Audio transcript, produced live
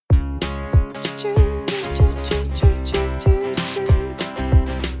Kia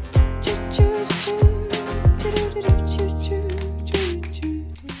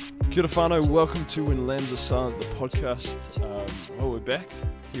ora whanau, welcome to When Lambs Are Silent, the podcast. We're back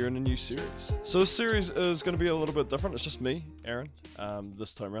here in a new series. So this series is going to be a little bit different. It's just me, Aaron,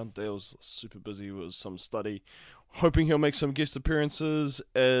 this time around. Dale's super busy with some study, hoping he'll make some guest appearances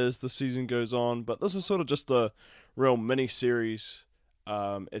as the season goes on. But this is sort of just a real mini-series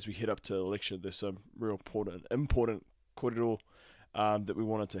as we head up to election. There's some real important korero that we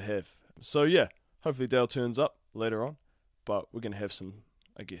wanted to have. So yeah, hopefully Dale turns up later on. But we're going to have some,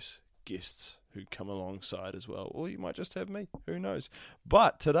 I guess, guests who come alongside as well. Or you might just have me. Who knows?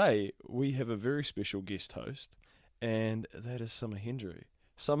 But today, we have a very special guest host, and that is Summer Hendry.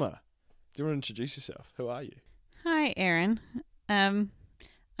 Summer, do you want to introduce yourself? Who are you? Hi, Aaron. I'm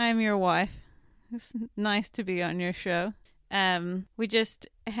your wife. It's nice to be on your show. We just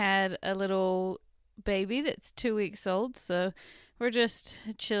had a little baby that's 2 weeks old, so we're just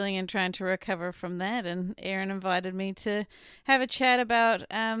chilling and trying to recover from that, and Aaron invited me to have a chat about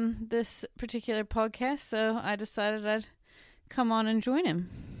this particular podcast, so I decided I'd come on and join him.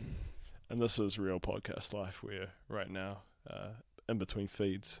 And this is real podcast life. We're right now in between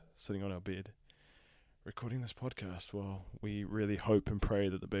feeds, sitting on our bed, recording this podcast while we really hope and pray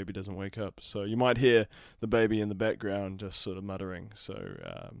that the baby doesn't wake up. So you might hear the baby in the background just sort of muttering. So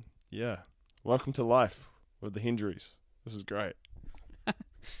yeah, welcome to life with the Hendrys. This is great.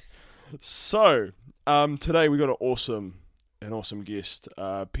 So, today we got an awesome guest,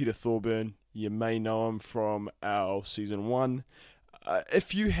 Peter Thorburn. You may know him from our season 1.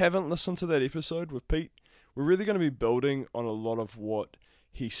 If you haven't listened to that episode with Pete, we're really going to be building on a lot of what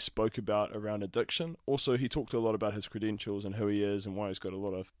he spoke about around addiction. Also, he talked a lot about his credentials and who he is and why he's got a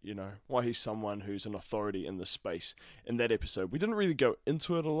lot of, why he's someone who's an authority in this space in that episode. We didn't really go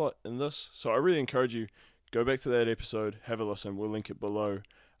into it a lot in this, so I really encourage you, go back to that episode, have a listen. We'll link it below.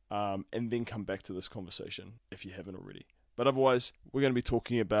 And then come back to this conversation if you haven't already. But otherwise, we're going to be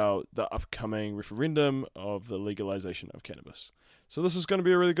talking about the upcoming referendum of the legalization of cannabis. So this is going to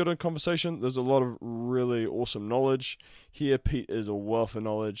be a really good conversation. There's a lot of really awesome knowledge here. Pete is a wealth of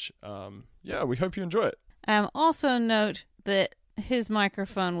knowledge. We hope you enjoy it. Also note that his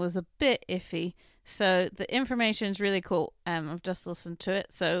microphone was a bit iffy, so the information is really cool. I've just listened to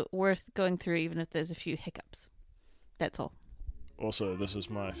it, so worth going through even if there's a few hiccups. That's all. Also, this is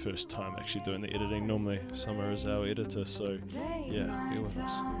my first time actually doing the editing. Normally, Summer is our editor, so yeah, bear with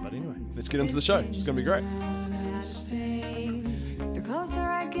us. But anyway, let's get into the show. It's going to be great.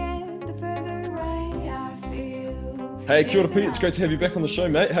 Hey, kia ora, Pete. It's great to have you back on the show,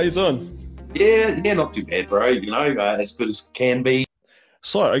 mate. How you doing? Yeah, not too bad, bro. As good as can be.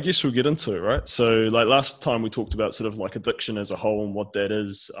 So I guess we'll get into it, right? So like last time we talked about sort of like addiction as a whole and what that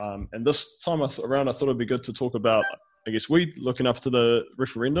is. And this time around, I thought it'd be good to talk about, I guess, we looking up to the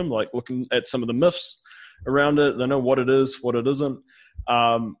referendum, like looking at some of the myths around it. They know what it is, what it isn't.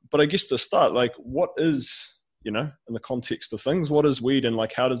 But I guess to start, like, what is, in the context of things, what is weed and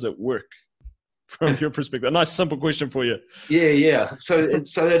like how does it work from your perspective? A nice simple question for you. Yeah. So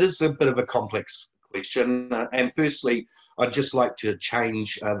it is a bit of a complex question. And firstly, I'd just like to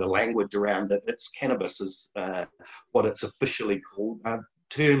change the language around it. It's cannabis is what it's officially called.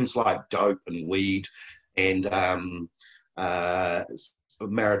 Terms like dope and weed and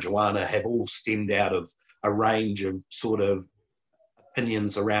marijuana have all stemmed out of a range of sort of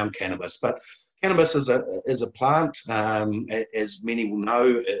opinions around cannabis. But cannabis is a plant, as many will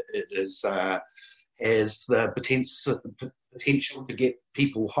know. It is has the potential to get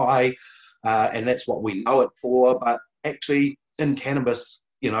people high, and that's what we know it for. But actually, in cannabis,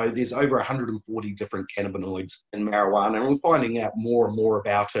 there's over 140 different cannabinoids in marijuana, and we're finding out more and more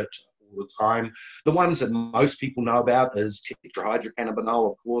about it all the time. The ones that most people know about is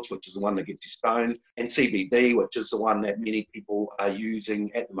tetrahydrocannabinol, of course, which is the one that gets you stoned, and CBD, which is the one that many people are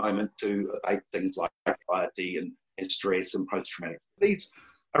using at the moment to abate things like anxiety and stress and post-traumatic. These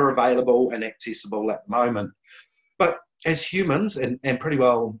are available and accessible at the moment. But as humans, and pretty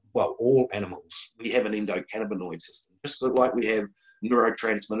well all animals, we have an endocannabinoid system, just like we have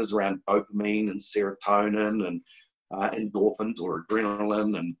neurotransmitters around dopamine and serotonin and endorphins or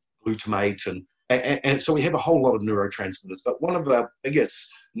adrenaline and glutamate, and so we have a whole lot of neurotransmitters. But one of our biggest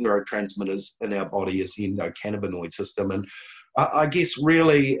neurotransmitters in our body is the endocannabinoid system. And I guess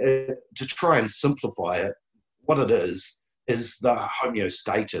really to try and simplify it, what it is the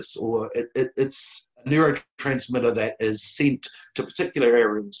homeostasis, or it's a neurotransmitter that is sent to particular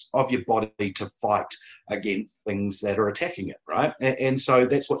areas of your body to fight against things that are attacking it, right? And so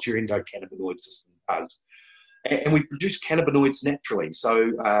that's what your endocannabinoid system does. And we produce cannabinoids naturally.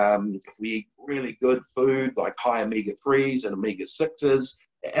 So if we eat really good food like high omega-3s and omega-6s,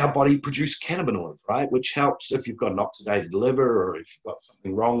 our body produces cannabinoids, right? Which helps if you've got an oxidated liver or if you've got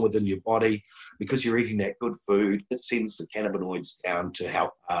something wrong within your body because you're eating that good food. It sends the cannabinoids down to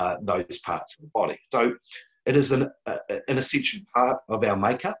help those parts of the body. So it is an essential part of our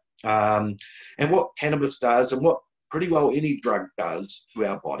makeup. And what cannabis does, and what pretty well any drug does to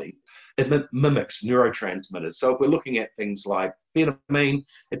our body, it mimics neurotransmitters. So if we're looking at things like amphetamine,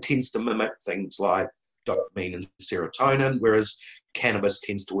 it tends to mimic things like dopamine and serotonin, whereas cannabis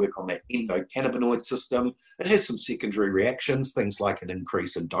tends to work on that endocannabinoid system. It has some secondary reactions, things like an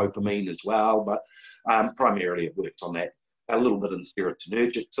increase in dopamine as well, but primarily it works on that a little bit in the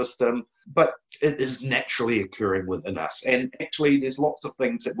serotonergic system, but it is naturally occurring within us. And actually, there's lots of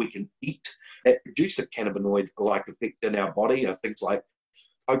things that we can eat that produce a cannabinoid-like effect in our body, things like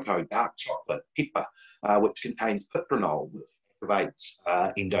cocoa, dark chocolate, pepper, which contains pitronol, which activates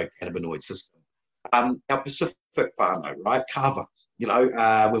endocannabinoid system. Our Pacific Whānau, right, kava.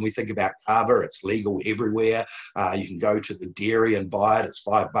 When we think about kava, it's legal everywhere. You can go to the dairy and buy it. It's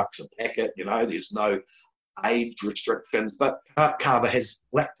 $5 a packet. There's no age restrictions, but kava has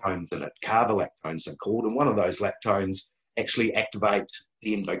lactones in it. Kava lactones are called, and one of those lactones actually activate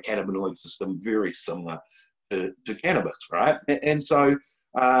the endocannabinoid system, very similar to cannabis, right? And so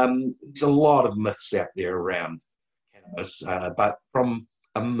there's a lot of myths out there around cannabis, but from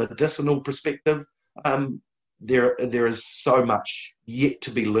a medicinal perspective, there is so much yet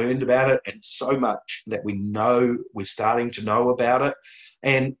to be learned about it, and so much that we're starting to know about it.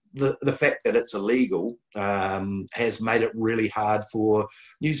 And the fact that it's illegal has made it really hard for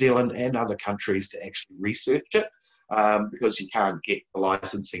New Zealand and other countries to actually research it, because you can't get the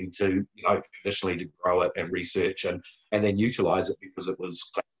licensing to, traditionally to grow it and research and then utilise it because it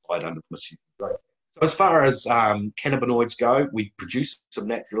was classified under misuse of drug. So as far as cannabinoids go, we produce them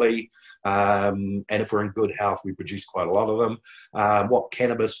naturally, and if we're in good health, we produce quite a lot of them. What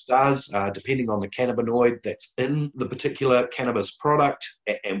cannabis does, depending on the cannabinoid that's in the particular cannabis product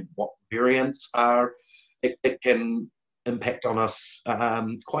and what variants are, it can impact on us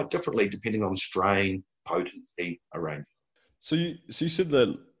quite differently depending on strain, potency, arrangement. So you said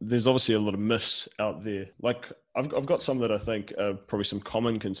that there's obviously a lot of myths out there. Like I've got some that I think are probably some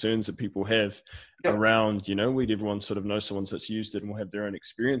common concerns that people have around, weed. Everyone sort of knows someone that's used it and will have their own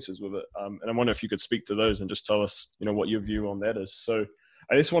experiences with it. And I wonder if you could speak to those and just tell us, what your view on that is. So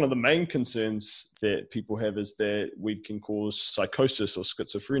I guess one of the main concerns that people have is that weed can cause psychosis or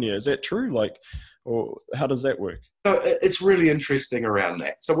schizophrenia. Is that true? Or how does that work? So it's really interesting around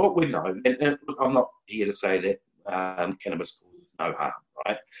that. So what we know, and I'm not here to say that cannabis causes no harm,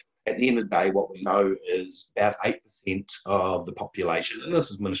 right? At the end of the day, what we know is about 8% of the population, and this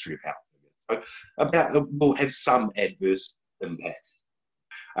is Ministry of Health, so will have some adverse impact.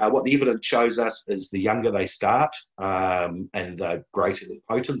 What the evidence shows us is the younger they start and the greater the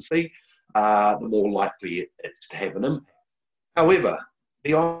potency, the more likely it's to have an impact. However,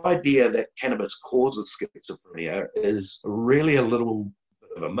 the idea that cannabis causes schizophrenia is really a little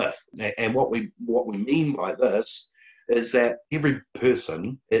bit of a myth. And what we mean by this is that every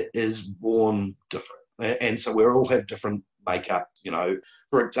person is born different. And so we all have different makeup.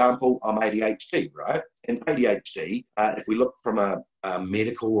 For example, I'm ADHD, right? And ADHD, if we look from a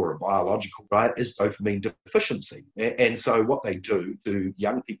medical or a biological, right, is dopamine deficiency. And so what they do to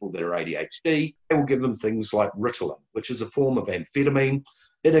young people that are ADHD, they will give them things like Ritalin, which is a form of amphetamine.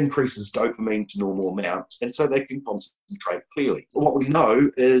 It increases dopamine to normal amounts, and so they can concentrate clearly. What we know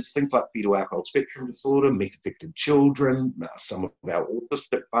is things like fetal alcohol spectrum disorder, meth-affected children, some of our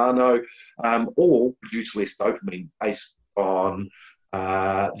autistic whānau, all produce less dopamine based on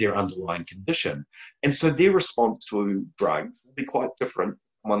their underlying condition. And so their response to drugs will be quite different.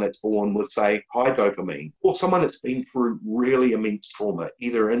 Someone that's born with, say, high dopamine, or someone that's been through really immense trauma,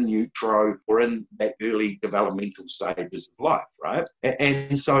 either in utero or in that early developmental stages of life, right?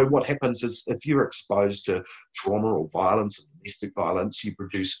 And so what happens is if you're exposed to trauma or violence, or domestic violence, you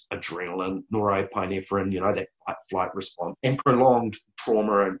produce adrenaline, norepinephrine, that fight-flight response, and prolonged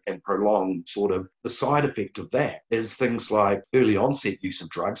trauma and prolonged sort of the side effect of that is things like early onset use of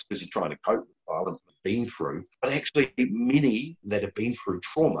drugs because you're trying to cope with violence been through, but actually many that have been through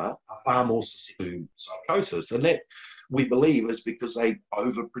trauma are far more susceptible to psychosis, and that we believe is because they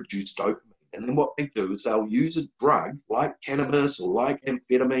overproduce dopamine. And then what they do is they'll use a drug like cannabis or like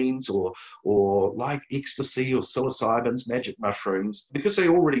amphetamines or like ecstasy or psilocybins, magic mushrooms, because they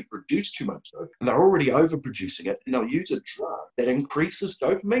already produce too much dopamine and they're already overproducing it, and they'll use a drug that increases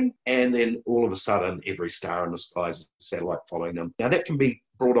dopamine, and then all of a sudden every star in the sky is a satellite following them. Now that can be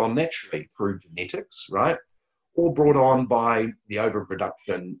brought on naturally through genetics, right? or brought on by the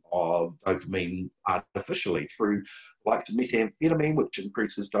overproduction of dopamine artificially through like methamphetamine, which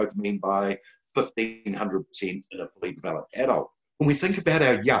increases dopamine by 1,500% in a fully developed adult. When we think about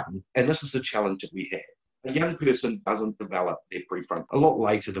our young, and this is the challenge that we have, a young person doesn't develop their prefrontal a lot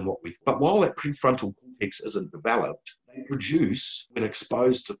later than what we think. But while that prefrontal cortex isn't developed, they produce, when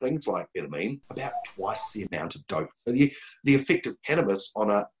exposed to things like ketamine, about twice the amount of dope. So the effect of cannabis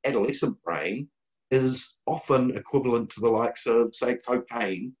on an adolescent brain is often equivalent to the likes of, say,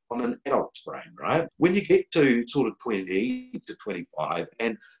 cocaine on an adult's brain, right? When you get to sort of 20 to 25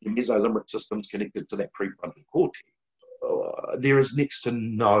 and your mesolimbic system's connected to that prefrontal cortex, there is next to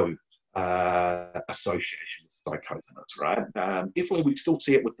no association with psychosis, right? Definitely we still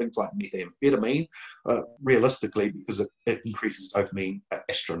see it with things like methamphetamine, realistically, because it increases dopamine at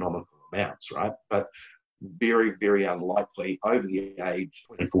astronomical amounts, right? But very, very unlikely over the age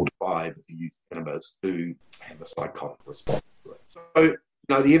 24 to 5 if you use cannabis to have a psychotic response to it.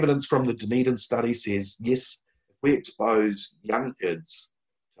 So, the evidence from the Dunedin study says, yes, if we expose young kids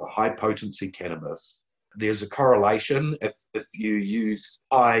to high potency cannabis, there's a correlation if you use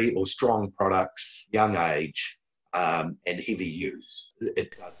high or strong products, young age, and heavy use,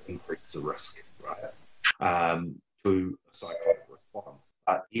 it does increase the risk, right, to a psychotic response.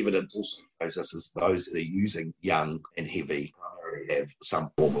 Evidence also shows us as those that are using young and heavy primarily have some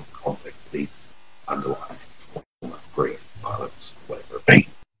form of complexities underlying trauma, grief, violence, whatever it be.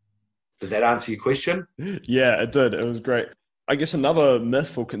 Did that answer your question? Yeah, it did. It was great. I guess another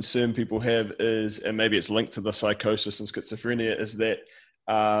myth or concern people have is, and maybe it's linked to the psychosis and schizophrenia, is that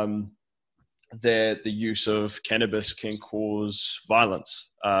that the use of cannabis can cause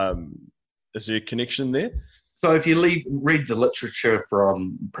violence. Is there a connection there? So if you read the literature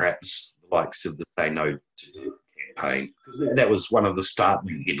from perhaps the likes of the Say No to campaign, because that was one of the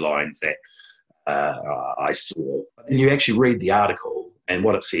startling headlines that I saw, and you actually read the article, and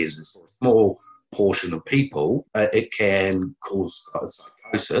what it says is for a small portion of people, it can cause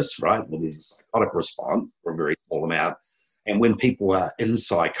psychosis, right? Well, there's a psychotic response for a very small amount. And when people are in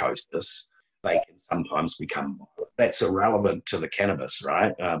psychosis, they can sometimes become violent. That's irrelevant to the cannabis,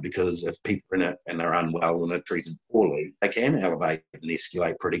 right? Because if people are in it and they're unwell and are treated poorly, they can elevate and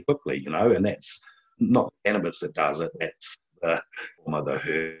escalate pretty quickly, and that's not cannabis that does it. That's the trauma, the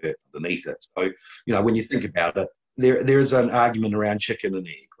hurt beneath it. So, when you think about it, there is an argument around chicken and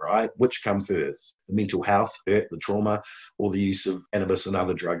egg, right? Which come first? The mental health, hurt, the trauma, or the use of cannabis and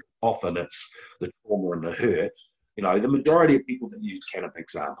other drugs? Often it's the trauma and the hurt. The majority of people that use cannabis,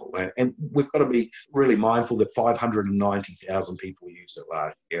 example, and we've got to be really mindful that 590,000 people used it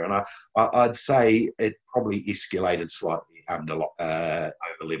last year, and I'd say it probably escalated slightly over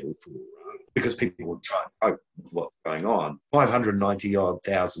level 4, right? Because people were trying to cope with what's going on.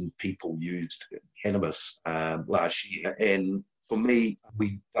 590,000 people used cannabis last year, and for me,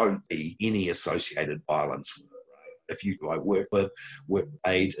 we don't see any associated violence with it. If you work with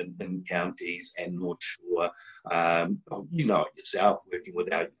aid in counties and North Shore, you know it yourself, working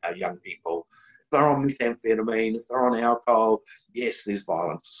with our young people. If they're on methamphetamine, if they're on alcohol, yes, there's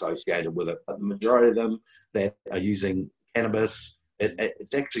violence associated with it. But the majority of them that are using cannabis,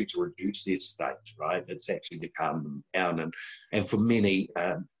 it's actually to reduce their state, right? It's actually to calm them down. And for many,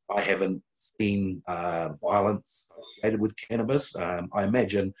 I haven't seen violence associated with cannabis. I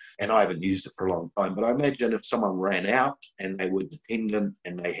imagine, and I haven't used it for a long time, but I imagine if someone ran out and they were dependent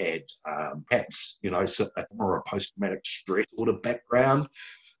and they had perhaps, more a post-traumatic stress sort of background,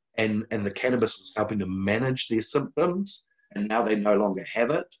 and the cannabis was helping them manage their symptoms, and now they no longer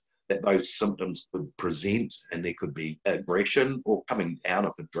have it, that those symptoms could present and there could be aggression or coming down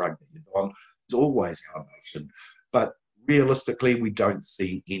of a drug that you're on. There's always elevation. But realistically, we don't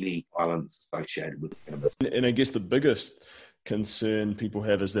see any violence associated with cannabis. And I guess the biggest concern people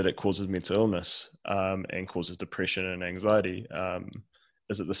have is that it causes mental illness and causes depression and anxiety.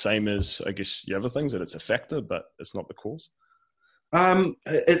 Is it the same as, I guess, the other things, that it's a factor, but it's not the cause?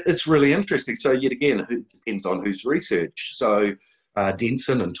 It's really interesting. So yet again, it depends on whose research. So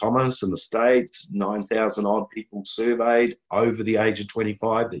Denson and Thomas in the States, 9,000 odd people surveyed over the age of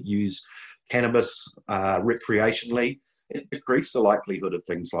 25 that use cannabis recreationally. It decreased the likelihood of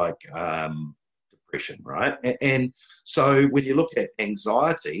things like depression, right? And so when you look at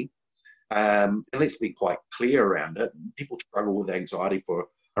anxiety, and let's be quite clear around it, people struggle with anxiety for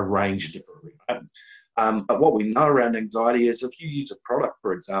a range of different reasons. But what we know around anxiety is if you use a product,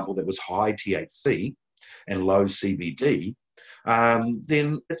 for example, that was high THC and low CBD,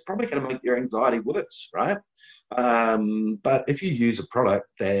 then it's probably going to make your anxiety worse, right? But if you use a product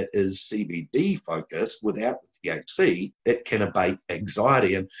that is CBD focused without THC, it can abate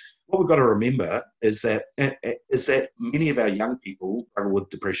anxiety. And what we've got to remember is that many of our young people struggle with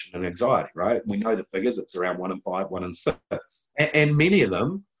depression and anxiety, right? We know the figures; it's around 1 in 5, 1 in 6, and many of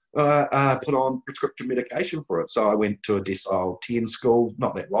them put on prescription medication for it. So I went to a decile 10 school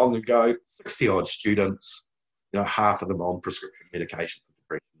not that long ago, 60 odd students, half of them on prescription medication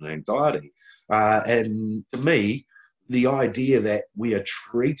for depression and anxiety. And to me, the idea that we are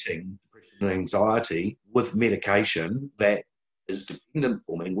treating depression and anxiety with medication that is dependent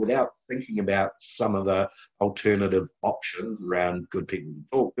forming without thinking about some of the alternative options around good people to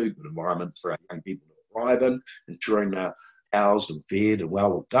talk to, good environments for our young people to thrive in, ensuring they're housed and fed and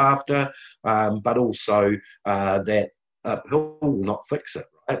well looked after, but also that a pill will not fix it,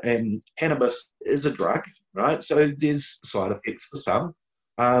 right? And cannabis is a drug, right? So there's side effects for some.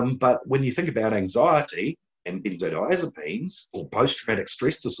 But when you think about anxiety and benzodiazepines or post-traumatic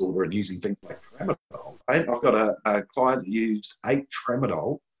stress disorder and using things like tramadol, right? I've got a client that used 8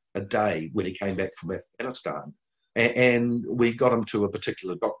 tramadol a day when he came back from Afghanistan. And we got him to a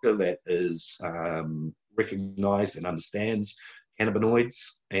particular doctor that is recognised and understands cannabinoids.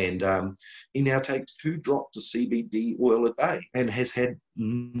 And he now takes 2 drops of CBD oil a day and has had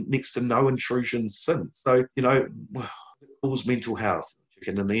next to no intrusions since. So, what causes mental health?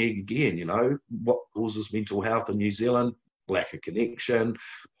 Chicken and egg again, what causes mental health in New Zealand? Lack of connection,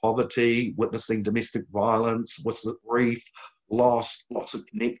 poverty, witnessing domestic violence, grief, loss, loss of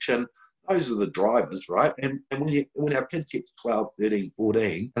connection. Those are the drivers, right? And when our kids get to 12, 13,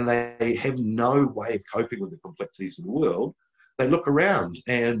 14, and they have no way of coping with the complexities of the world, they look around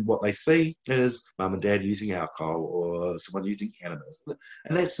and what they see is mum and dad using alcohol or someone using cannabis.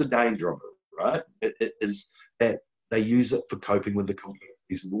 And that's the danger of it, right? It is that they use it for coping with the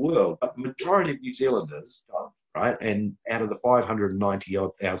complexities of the world. But the majority of New Zealanders don't, right? And out of the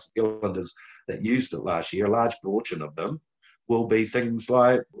 590,000 Zealanders that used it last year, a large portion of them will be things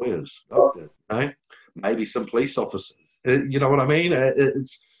like lawyers, doctors, maybe some police officers. You know what I mean?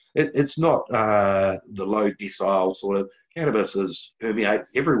 It's not the low decile sort of cannabis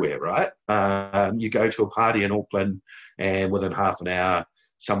permeates everywhere, right? You go to a party in Auckland and within half an hour,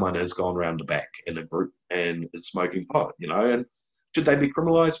 someone has gone round the back in a group and is smoking pot, and should they be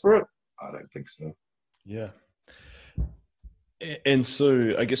criminalised for it? I don't think so. Yeah. And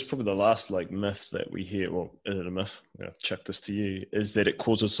so I guess probably the last myth that we hear, well, is it a myth? I'll chuck this to you, is that it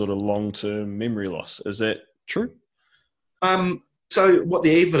causes sort of long-term memory loss. Is that true? So what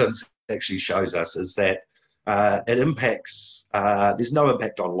the evidence actually shows us is that it impacts, there's no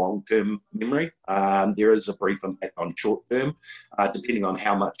impact on long-term memory. There is a brief impact on short-term, depending on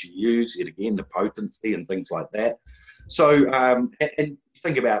how much you use, yet again, the potency and things like that. So, and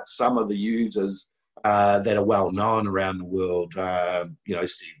think about some of the users that are well known around the world,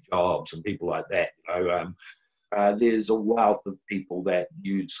 Steve Jobs and people like that. There's a wealth of people that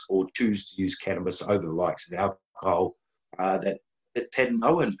use or choose to use cannabis over the likes of alcohol that it's had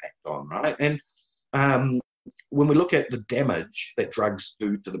no impact on, right? And when we look at the damage that drugs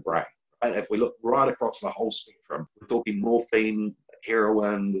do to the brain, right? If we look right across the whole spectrum, we're talking morphine,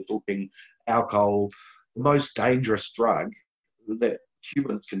 heroin, we're talking alcohol. The most dangerous drug that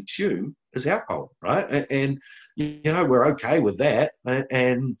humans consume is alcohol, right? And we're okay with that,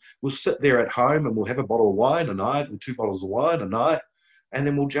 and we'll sit there at home and we'll have a bottle of wine a night or 2 bottles of wine a night, and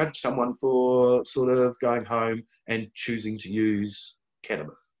then we'll judge someone for sort of going home and choosing to use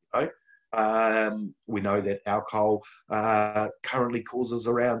cannabis, right? We know that alcohol currently causes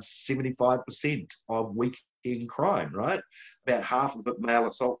around 75% of weekend crime, right? About half of it male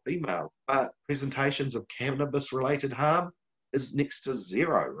assault female. But presentations of cannabis-related harm is next to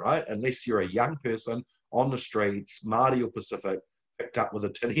zero, right? Unless you're a young person on the streets, Māori or Pacific, picked up with a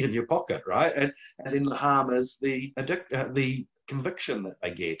tinny in your pocket, right? And then the harm is the conviction that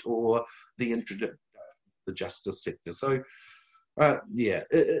they get or the introduction to the justice sector. So,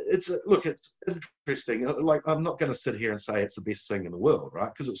 it's interesting. I'm not going to sit here and say it's the best thing in the world, right?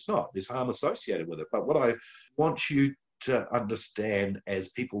 Because it's not. There's harm associated with it. But what I want you to understand as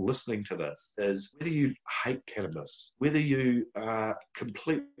people listening to this is whether you hate cannabis, whether you are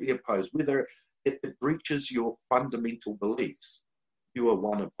completely opposed, whether it breaches your fundamental beliefs, you are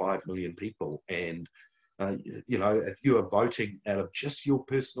one of 5 million people. And, if you are voting out of just your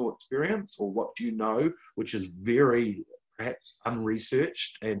personal experience or what you know, which is very perhaps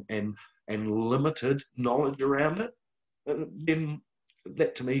unresearched and limited knowledge around it, then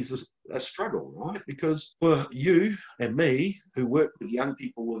that to me is a struggle, right? Because for you and me, who work with young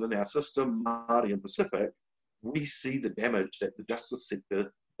people within our system, Māori and Pacific, we see the damage that the justice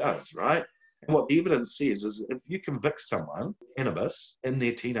sector does, right? And what the evidence says is if you convict someone of cannabis in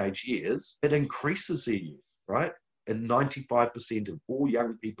their teenage years, it increases their use, right? and 95% of all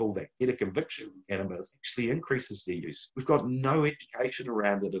young people that get a conviction for cannabis actually increases their use. We've got no education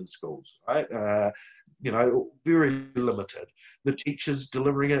around it in schools, right? Very limited. The teachers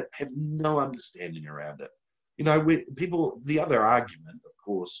delivering it have no understanding around it. The other argument, of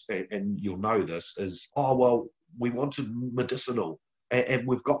course, and you'll know this, is, oh, well, we wanted medicinal, and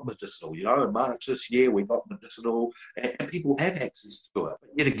we've got medicinal. In March this year, we got medicinal, and people have access to it. But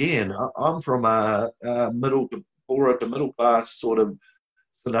yet again, I'm from a poorer to middle class sort of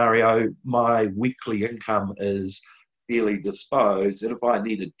scenario. My weekly income is fairly disposed, and if I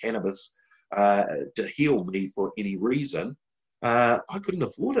needed cannabis to heal me for any reason, I couldn't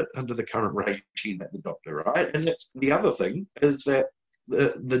afford it under the current regime at the doctor, right? And that's the other thing, is that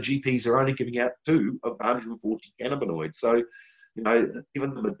the GPs are only giving out 2 of the 140 cannabinoids. So,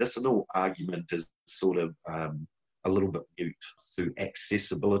 even the medicinal argument is sort of a little bit mute to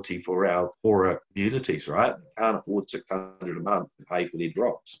accessibility for our poorer communities, right? They can't afford $600 a month to pay for their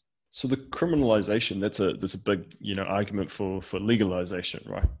drops. So the criminalisation, that's a big argument for legalisation,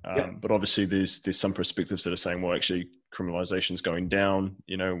 right? But obviously there's some perspectives that are saying, well, actually criminalisation is going down.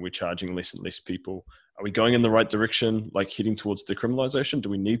 We're charging less and less people. Are we going in the right direction, like heading towards decriminalisation? Do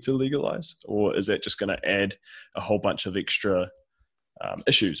we need to legalise, or is that just going to add a whole bunch of extra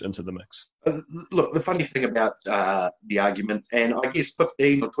issues into the mix? Look, the funny thing about the argument, and I guess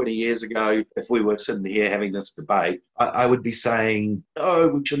 15 or 20 years ago, if we were sitting here having this debate, I would be saying, no,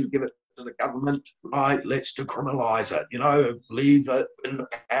 we shouldn't give it to the government, right? Let's decriminalise it, leave it in the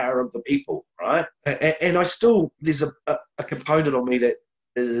power of the people, right? And there's a component of me that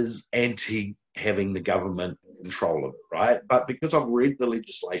is anti having the government control of it, right? But because I've read the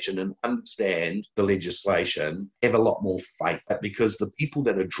legislation and understand the legislation, I have a lot more faith because the people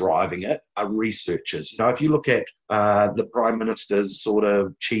that are driving it are researchers. If you look at the Prime Minister's sort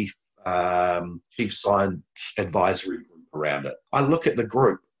of chief science advisory group around it, I look at the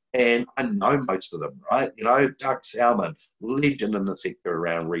group and I know most of them, right? Doug Salmon, legend in the sector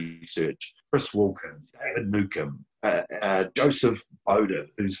around research, Chris Wilkins, David Newcomb, Joseph Bowden,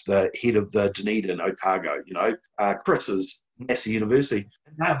 who's the head of the Dunedin Otago, Chris is Massey University,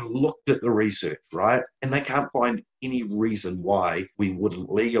 and they've looked at the research, right? And they can't find any reason why we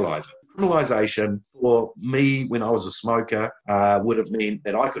wouldn't legalise it. Criminalisation for me when I was a smoker would have meant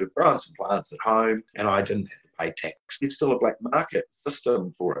that I could have grown some plants at home and I didn't have to pay tax. There's still a black market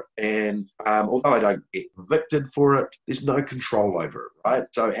system for it. And although I don't get convicted for it, there's no control over it, right?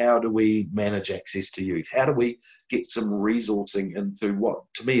 So how do we manage access to youth? How do we get some resourcing into what,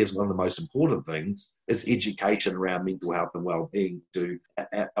 to me, is one of the most important things, is education around mental health and well-being to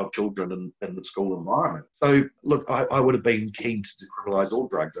our children in the school environment. So, look, I would have been keen to decriminalise all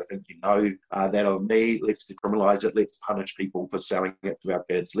drugs. I think that of me. Let's decriminalise it. Let's punish people for selling it to our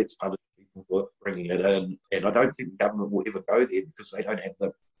kids. Let's punish people for bringing it in. And I don't think the government will ever go there because they don't have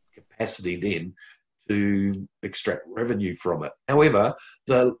the capacity then to extract revenue from it. However,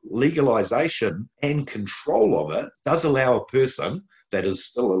 the legalisation and control of it does allow a person that is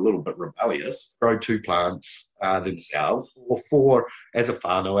still a little bit rebellious grow 2 plants themselves or 4 as a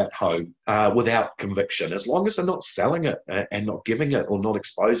whānau at home without conviction, as long as they're not selling it and not giving it or not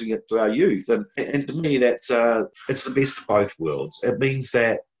exposing it to our youth. And to me, it's the best of both worlds. It means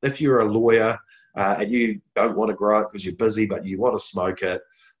that if you're a lawyer and you don't want to grow it because you're busy, but you want to smoke it,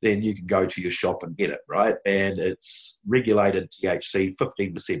 then you can go to your shop and get it, right? And it's regulated THC,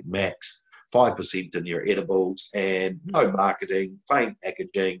 15% max, 5% in your edibles, and no marketing, plain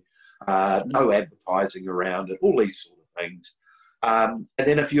packaging, no advertising around it, all these sort of things. And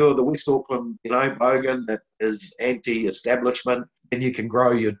then if you're the West Auckland, bogan that is anti-establishment, then you can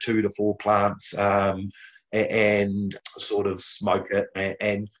grow your 2 to 4 plants and sort of smoke it,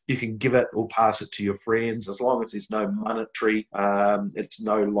 and you can give it or pass it to your friends as long as there's no monetary, it's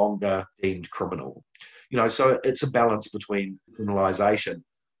no longer deemed criminal. So it's a balance between criminalisation.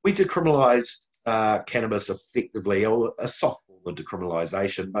 We decriminalised cannabis effectively, or a soft form of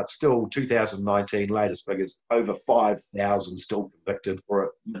decriminalisation, but still 2019 latest figures, over 5,000 still convicted for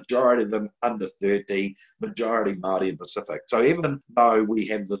it, majority of them under 30, majority Māori and Pacific. So even though we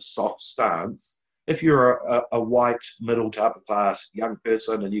have this soft stance, if you're a white, middle to upper class young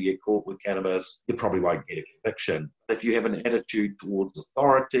person and you get caught with cannabis, you probably won't get a conviction. If you have an attitude towards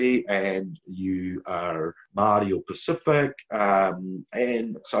authority and you are Māori or Pacific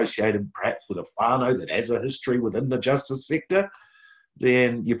and associated perhaps with a whānau that has a history within the justice sector,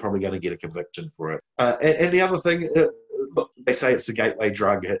 then you're probably going to get a conviction for it. And the other thing, look, they say it's a gateway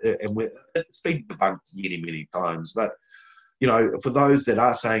drug, and it's been debunked many, many times, but for those that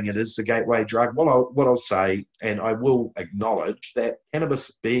are saying it is the gateway drug, what I'll say, and I will acknowledge that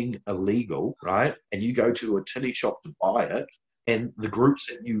cannabis being illegal, right, and you go to a tinny shop to buy it, and the groups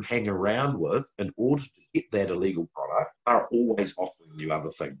that you hang around with in order to get that illegal product are always offering you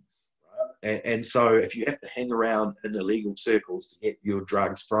other things. Right? And so if you have to hang around in illegal circles to get your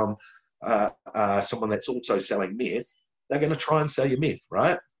drugs from someone that's also selling meth, they're going to try and sell you meth,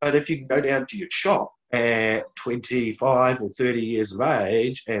 right? But if you can go down to your shop at 25 or 30 years of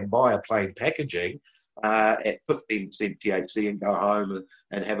age and buy a plain packaging at 15% THC and go home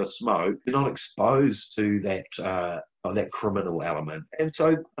and have a smoke, you're not exposed to that criminal element. And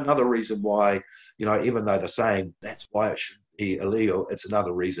so another reason why, even though they're saying that's why it should be illegal, it's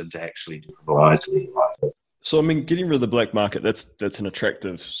another reason to actually decriminalise it. So, I mean, getting rid of the black market, that's an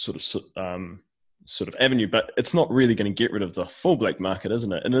attractive sort of avenue, but it's not really going to get rid of the full black market,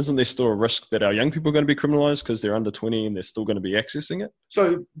 isn't it? And isn't there still a risk that our young people are going to be criminalised because they're under 20 and they're still going to be accessing it?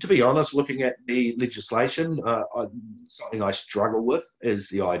 So, to be honest, looking at the legislation, something I struggle with is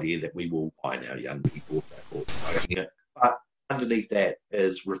the idea that we will fine our young people for smoking it. But underneath that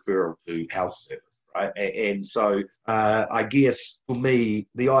is referral to health service. Right. And so I guess for me,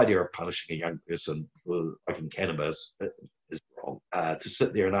 the idea of punishing a young person for smoking cannabis is wrong. To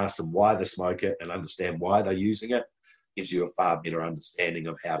sit there and ask them why they smoke it and understand why they're using it gives you a far better understanding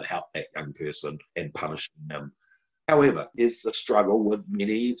of how to help that young person and punishing them. However, there's a struggle with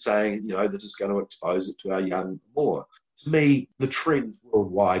many saying, this is going to expose it to our young more. To me, the trends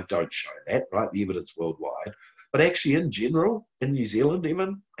worldwide don't show that, right? The evidence worldwide. But actually, in general, in New Zealand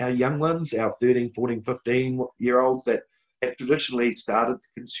even, our young ones, our 13, 14, 15-year-olds that have traditionally started to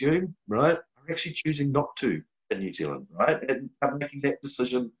consume, right, are actually choosing not to in New Zealand, right, and are making that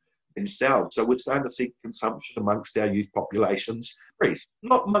decision themselves. So we're starting to see consumption amongst our youth populations increase,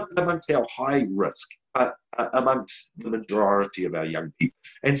 not amongst our high risk, but amongst the majority of our young people.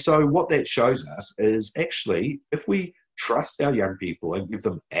 And so what that shows us is actually, if we trust our young people and give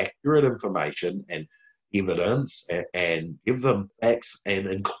them accurate information and evidence and give them facts and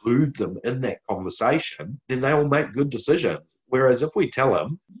include them in that conversation, then they will make good decisions. Whereas if we tell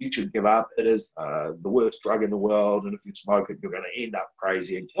them, you should give up, it is the worst drug in the world, and if you smoke it, you're going to end up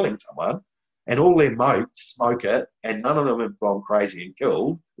crazy and killing someone, and all their mates smoke it, and none of them have gone crazy and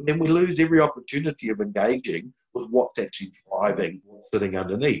killed, then we lose every opportunity of engaging with what's actually driving what's sitting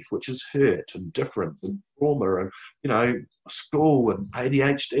underneath, which is hurt and difference and trauma and, school and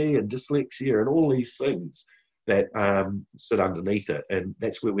ADHD and dyslexia and all these things that sit underneath it. And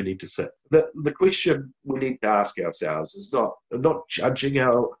that's where we need to sit. The question we need to ask ourselves is not judging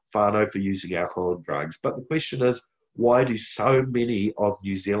our whānau for using alcohol and drugs, but the question is, why do so many of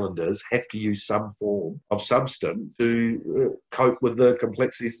New Zealanders have to use some form of substance to cope with the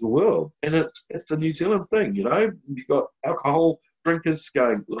complexities of the world? And it's a New Zealand thing, You've got alcohol drinkers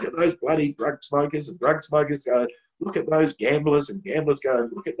going, look at those bloody drug smokers, and drug smokers going, look at those gamblers, and gamblers going,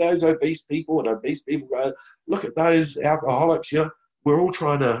 look at those obese people, and obese people going, look at those alcoholics. We're all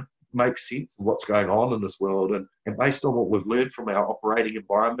trying to make sense of what's going on in this world, and based on what we've learned from our operating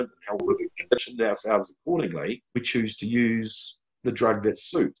environment and how we've conditioned ourselves accordingly, we choose to use the drug that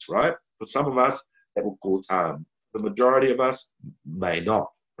suits, right? For some of us, that will cause harm. The majority of us may not,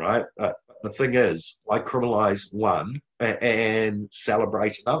 right? The thing is, why criminalise one and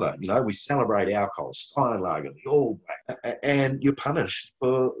celebrate another? We celebrate alcohol, Steinlager, the All Black, and you're punished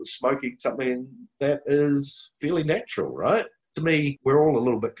for smoking something that is fairly natural, right? To me, we're all a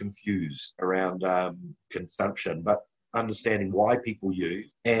little bit confused around consumption, but understanding why people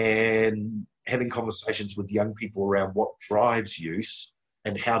use and having conversations with young people around what drives use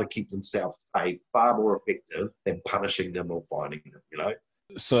and how to keep themselves safe, far more effective than punishing them or fining them,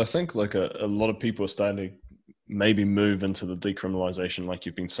 So I think like a lot of people are starting to maybe move into the decriminalisation, like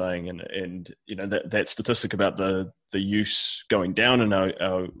you've been saying, and that statistic about the use going down in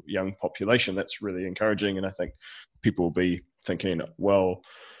our young population, that's really encouraging. And I think people will be thinking, well,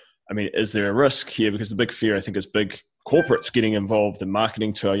 I mean, is there a risk here? Because the big fear, I think, is big corporates getting involved in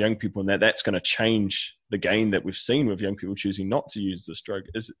marketing to our young people, and that's going to change the gain that we've seen with young people choosing not to use this drug.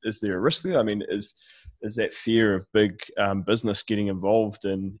 Is there a risk there? I mean, is that fear of big business getting involved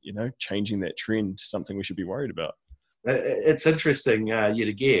in changing that trend something we should be worried about? It's interesting, yet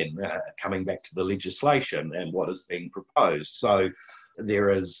again, coming back to the legislation and what is being proposed. So there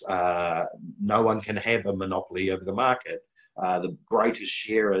is no one can have a monopoly over the market. The greatest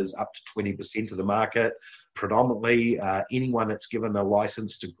share is up to 20% of the market. Predominantly, anyone that's given a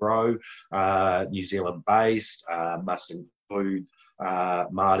license to grow, New Zealand-based, must include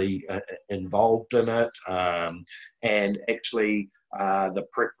Māori involved in it. And actually, the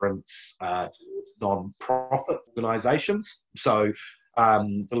preference towards non-profit organisations. So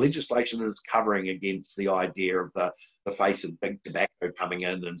the legislation is covering against the idea of the face of big tobacco coming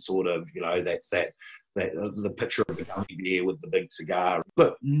in and sort of, that's that the picture of a gummy bear with the big cigar.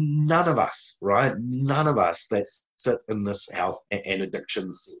 But none of us, right? None of us that sit in this health and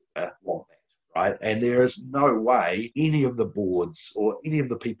addictions sector want that, right? And there is no way any of the boards or any of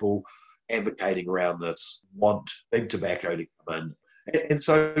the people advocating around this want big tobacco to come in. And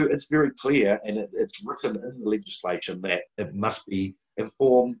so it's very clear, and it's written in the legislation that it must be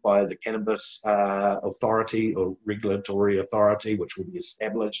informed by the Cannabis Authority or Regulatory Authority, which will be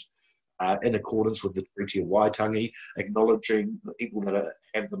established in accordance with the Treaty of Waitangi, acknowledging the people that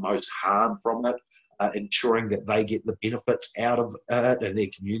have the most harm from it, ensuring that they get the benefit out of it and their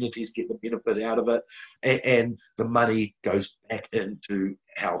communities get the benefit out of it, and the money goes back into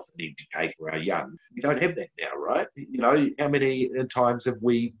health and education for our young. You don't have that now, right? How many times have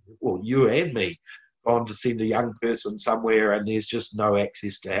we, well, you and me, gone to send a young person somewhere and there's just no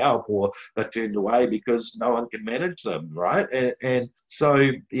access to help, or they're turned away because no one can manage them, right? And so,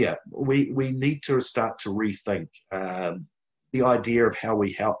 yeah, we need to start to rethink the idea of how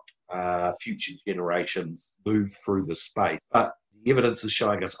we help future generations move through the space. But the evidence is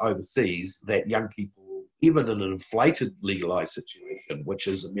showing us overseas that young people, even in an inflated legalised situation, which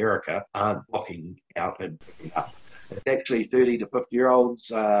is America, aren't blocking out and picking up. It's actually 30 to 50-year-olds,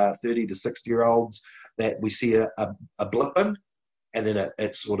 30 to 60-year-olds that we see a blip in, and then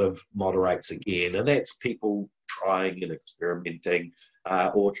it sort of moderates again. And that's people trying and experimenting,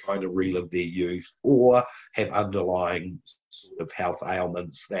 or trying to relive their youth, or have underlying sort of health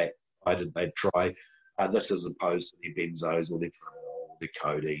ailments that they'd try this as opposed to their benzos or their tramadol or their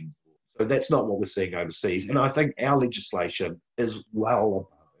codeine. So that's not what we're seeing overseas. And I think our legislation is well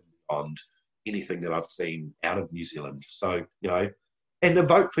above and beyond anything that I've seen out of New Zealand. So, and to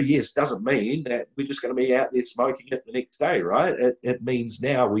vote for yes doesn't mean that we're just going to be out there smoking it the next day, right? It means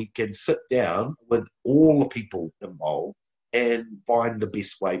now we can sit down with all the people involved and find the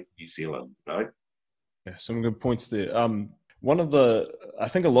best way for New Zealand, Yeah, some good points there. I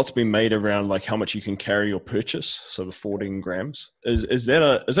think a lot's been made around like how much you can carry or purchase. So the 14 grams is that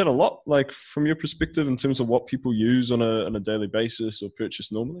a lot, like from your perspective, in terms of what people use on a daily basis or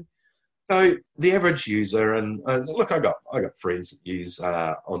purchase normally? So the average user, and look, I got friends that use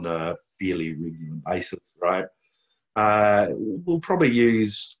on a fairly regular basis, right? We'll probably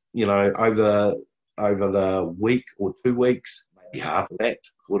use, over the week or 2 weeks, maybe half of that,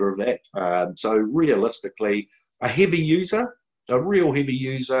 quarter of that. So realistically, a real heavy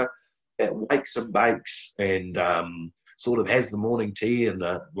user that wakes and bakes and sort of has the morning tea and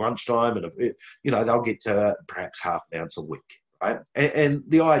the lunchtime, and they'll get to perhaps half an ounce a week. Right? And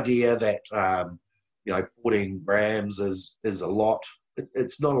the idea that 14 grams is a lot.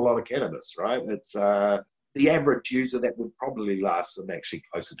 It's not a lot of cannabis, right? It's the average user that would probably last them actually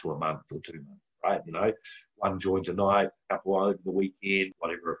closer to a month or 2 months, right? One joint a night, a couple over the weekend,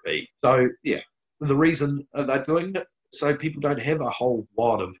 whatever it be. So yeah, the reason they're doing it, so people don't have a whole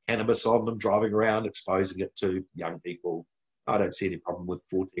lot of cannabis on them driving around exposing it to young people. I don't see any problem with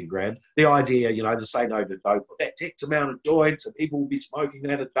 14 grams. The idea, to say no to dope, that X amount of joints and people will be smoking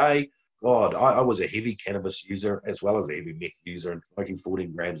that a day. God, I was a heavy cannabis user as well as a heavy meth user, and smoking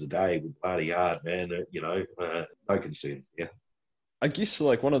 14 grams a day was bloody hard, man. No concerns. Yeah. I guess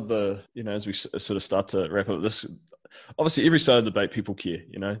like one of the, as we sort of start to wrap up this, obviously every side of the debate, people care,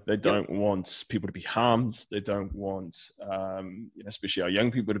 they don't want people to be harmed. They don't want, especially our young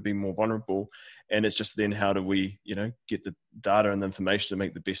people to be more vulnerable. And it's just then how do we, get the data and the information to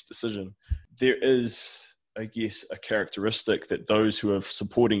make the best decision? There is, I guess, a characteristic that those who are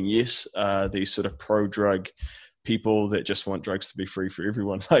supporting yes, these sort of pro-drug people that just want drugs to be free for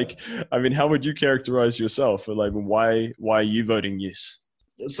everyone. How would you characterize yourself? Like, why are you voting yes?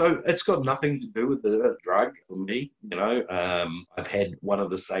 So it's got nothing to do with the drug for me. I've had one of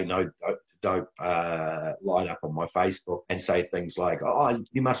the say no dope line up on my Facebook and say things like, "Oh,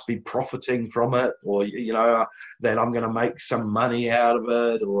 you must be profiting from it," or that I'm going to make some money out of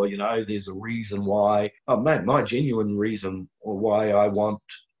it, or there's a reason why. Oh man, my genuine reason or why I want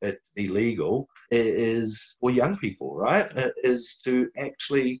it illegal is for young people, right? It is to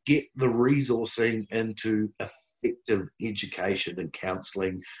actually get the resourcing into effective education and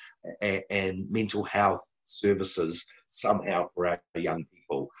counselling and mental health services somehow for our young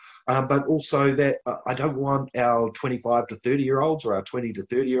people. But also that I don't want our 25 to 30-year-olds or our 20 to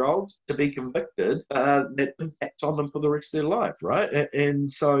 30-year-olds to be convicted that impacts on them for the rest of their life, right? And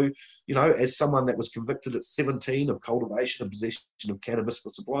so, as someone that was convicted at 17 of cultivation and possession of cannabis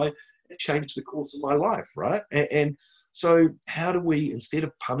for supply, it changed the course of my life, right? And So how do we, instead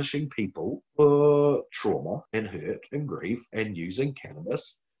of punishing people for trauma and hurt and grief and using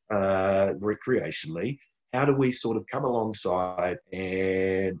cannabis recreationally, how do we sort of come alongside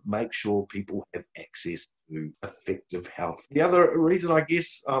and make sure people have access to effective health? The other reason I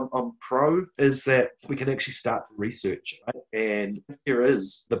guess I'm pro is that we can actually start to research it. Right? And if there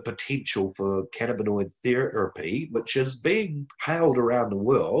is the potential for cannabinoid therapy, which is being hailed around the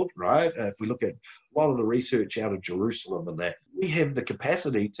world, right? If we look at a lot of the research out of Jerusalem and that, we have the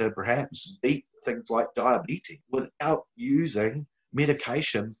capacity to perhaps beat things like diabetes without using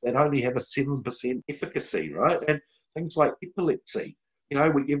medications that only have a 7% efficacy, right? And things like epilepsy,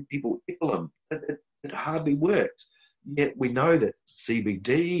 we give people Epilim, it hardly works. Yet we know that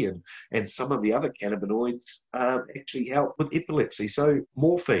CBD and some of the other cannabinoids actually help with epilepsy. So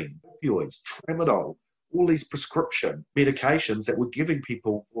morphine, opioids, tramadol, all these prescription medications that we're giving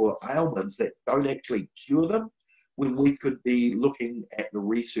people for ailments that don't actually cure them, when we could be looking at the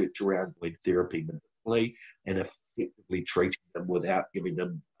research around lead therapy medicinally and effectively treating them without giving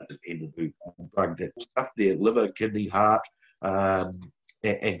them a dependent drug that will stuff their liver, kidney, heart, and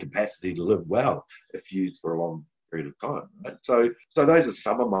capacity to live well if used for a long period of time. Right? So those are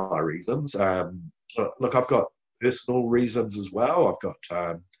some of my reasons. Look, I've got personal reasons as well. I've got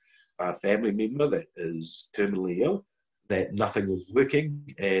a family member that is terminally ill, that nothing was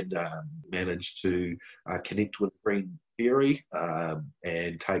working, and managed to connect with Green Fairy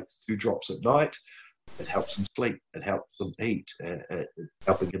and takes 2 drops at night. It helps him sleep. It helps him eat. It's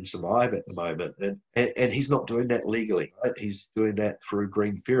helping him survive at the moment. And he's not doing that legally, right? He's doing that through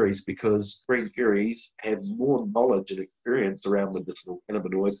Green Fairies because Green Fairies have more knowledge and experience around medicinal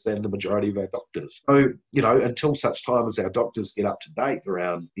cannabinoids than the majority of our doctors. So, until such time as our doctors get up to date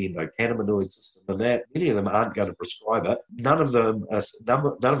around the endocannabinoid system and that, many of them aren't going to prescribe it. None of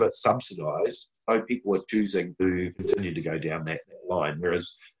it's subsidised. So people are choosing to continue to go down that line.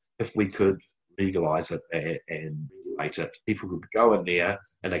 Whereas if we could legalise it and regulate it, people could go in there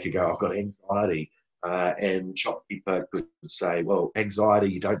and they could go, I've got anxiety, and shopkeeper could say, well, anxiety,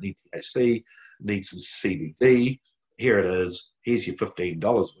 you don't need THC, need some CBD, here it is, here's your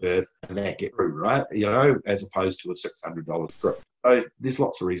 $15 worth, and that get through, right? As opposed to a $600 script. So there's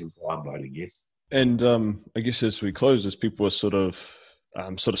lots of reasons why I'm voting yes. And I guess as we close, as people are sort of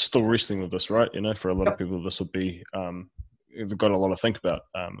still wrestling with this, right? For a lot of people, this will be they've got a lot to think about.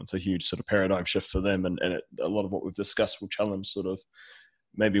 It's a huge sort of paradigm shift for them, and a lot of what we've discussed will challenge sort of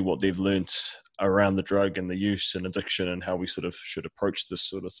maybe what they've learnt around the drug and the use and addiction and how we sort of should approach this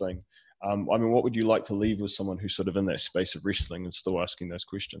sort of thing. What would you like to leave with someone who's sort of in that space of wrestling and still asking those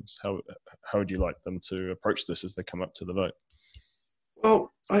questions? How would you like them to approach this as they come up to the vote?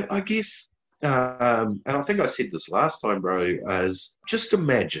 Well, I guess, and I think I said this last time, bro, is just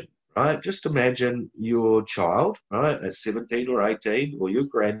imagine, right? Just imagine your child, right, at 17 or 18, or your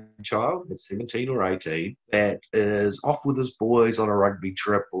grandchild at 17 or 18, that is off with his boys on a rugby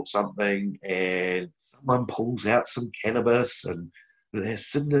trip or something, and someone pulls out some cannabis and they're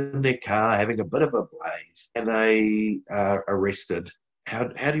sitting in their car having a bit of a blaze and they are arrested. How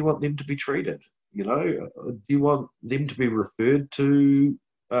do you want them to be treated? Do you want them to be referred to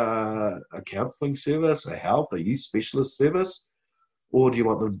a counselling service, a health, a youth specialist service? Or do you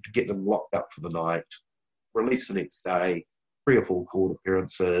want them to get them locked up for the night, released the next day, 3 or 4 court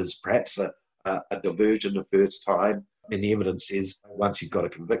appearances, perhaps a diversion the first time, and the evidence says once you've got a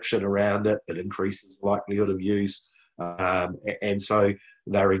conviction around it, it increases the likelihood of use, and so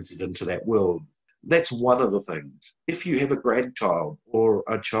they're entered into that world. That's one of the things. If you have a grandchild or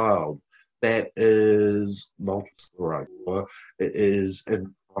a child that is multiple sclerosis or is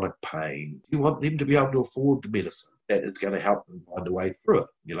in chronic pain, do you want them to be able to afford the medicine that is going to help them find a way through it,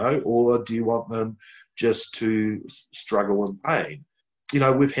 or do you want them just to struggle in pain?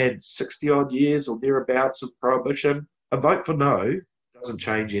 We've had 60 odd years or thereabouts of prohibition. A vote for no doesn't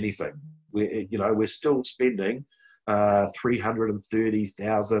change anything. We're still spending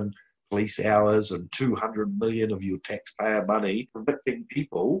 330,000 police hours and 200 million of your taxpayer money convicting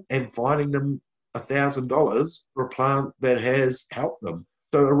people and fining them $1,000 for a plant that has helped them.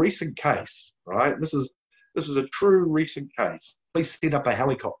 So a recent case, right? This is a true recent case. Police set up a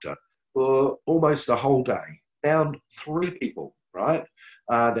helicopter for almost a whole day. Found 3 people, right,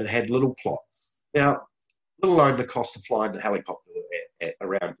 that had little plots. Now, let alone the cost of flying the helicopter at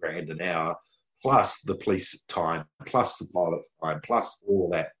around $1,000 an hour, plus the police time, plus the pilot time, plus all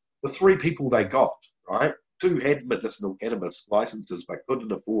of that. The 3 people they got, right, 2 had medicinal cannabis licenses but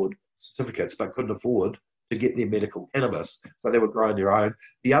couldn't afford certificates, but couldn't afford to get their medical cannabis. So they were growing their own.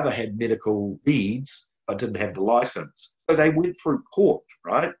 The other had medical needs but didn't have the license. So they went through court,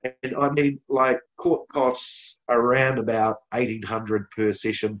 right? And I mean, like, court costs around about $1,800 per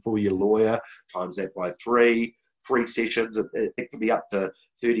session for your lawyer, times that by three sessions. It can be up to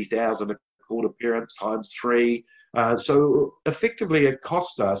 $30,000 a court appearance times three. So effectively, it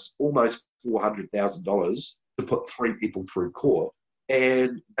cost us almost $400,000 to put three people through court,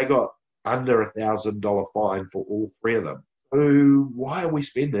 and they got under $1,000 fine for all three of them. So why are we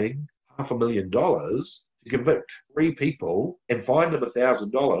spending $500,000 to convict three people and fine them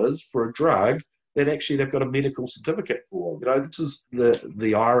 $1,000 for a drug that actually they've got a medical certificate for? You know, this is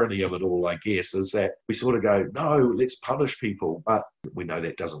the irony of it all, I guess, is that we sort of go, no, let's punish people, but we know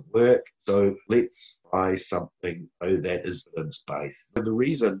that doesn't work. So let's try something that is evidence-based. And the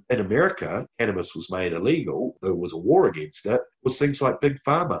reason in America cannabis was made illegal, there was a war against it, was things like big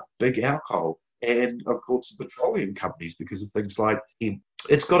pharma, big alcohol, and of course the petroleum companies, because of things like hemp.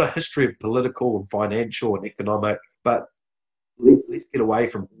 It's got a history of political and financial and economic, but let's get away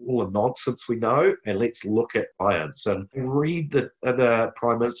from all the nonsense we know and let's look at science and read the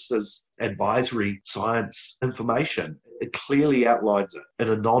Prime Minister's advisory science information. It clearly outlines it in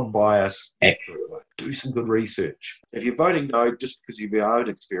a non-biased, accurate way. Do some good research. If you're voting no just because of your own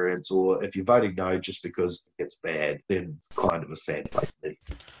experience, or if you're voting no just because it's bad, then it's kind of a sad place to be.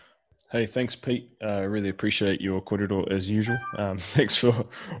 Hey, thanks, Pete. I really appreciate your kōrero as usual. Thanks for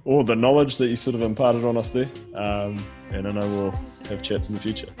all the knowledge that you sort of imparted on us there. And I know we'll have chats in the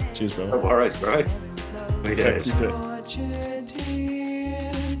future. Cheers, brother. No worries, bro. We do. You too.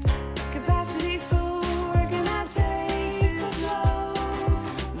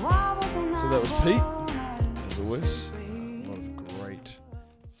 So that was Pete. As always, a lot of great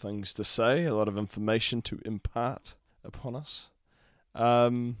things to say, a lot of information to impart upon us.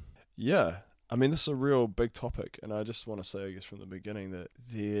 Yeah, I mean, this is a real big topic, and I just want to say, I guess, from the beginning that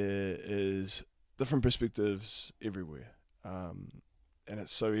there is different perspectives everywhere, and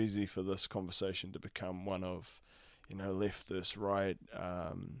it's so easy for this conversation to become one of, left, this, right,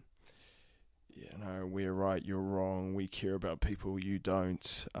 we're right, you're wrong, we care about people, you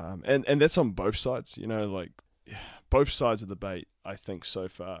don't, and that's on both sides, both sides of the debate. I think so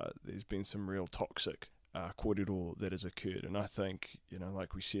far there's been some real toxic kōrero that has occurred, and I think,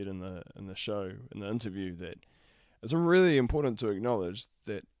 like we said in the show, in the interview, that it's really important to acknowledge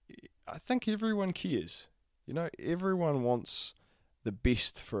that I think everyone cares. Everyone wants the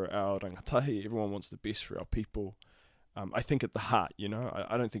best for our rangatahi, everyone wants the best for our people. I think at the heart,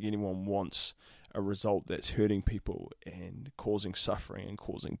 I don't think anyone wants a result that's hurting people and causing suffering and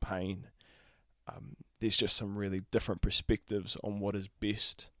causing pain. There's just some really different perspectives on what is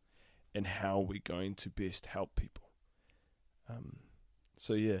best and how we're going to best help people.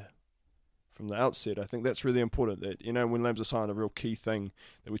 So yeah, from the outset, I think that's really important, that, when Lambs are silent, a real key thing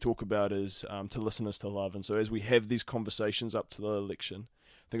that we talk about is to listen is to love. And so as we have these conversations up to the election,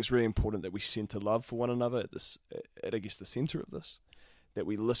 I think it's really important that we center love for one another at I guess the center of this, that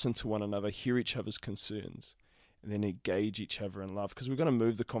we listen to one another, hear each other's concerns, and then engage each other in love, because we're going to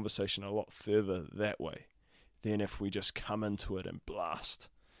move the conversation a lot further that way than if we just come into it and blast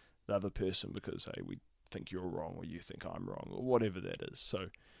the other person because, hey, we think you're wrong or you think I'm wrong or whatever that is. So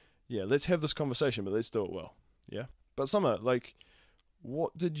yeah, let's have this conversation, but let's do it well. Yeah. But Summer,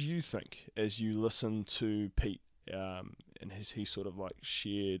 what did you think as you listened to Pete, and he sort of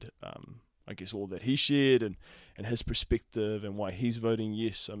shared, I guess, all that he shared and his perspective and why he's voting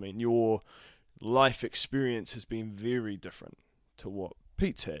yes? I mean, your life experience has been very different to what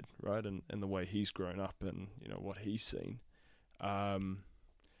Pete's had, right? And the way he's grown up and, what he's seen.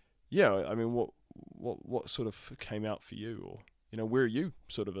 Yeah, I mean, what sort of came out for you, or where are you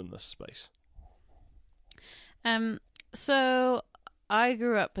sort of in this space? So I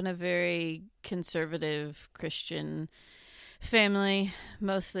grew up in a very conservative Christian family,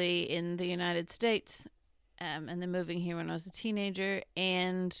 mostly in the United States, and then moving here when I was a teenager,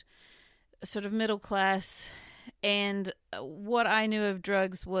 and sort of middle class. And what I knew of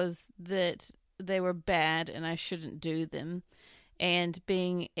drugs was that they were bad and I shouldn't do them. And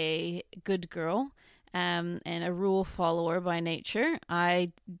being a good girl and a rule follower by nature,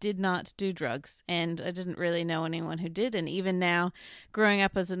 I did not do drugs, and I didn't really know anyone who did. And even now, growing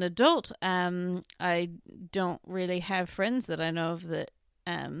up as an adult, I don't really have friends that I know of that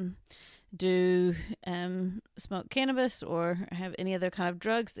do smoke cannabis or have any other kind of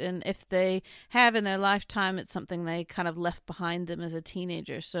drugs. And if they have in their lifetime, it's something they kind of left behind them as a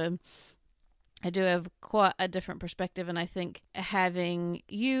teenager. So I do have quite a different perspective, and I think having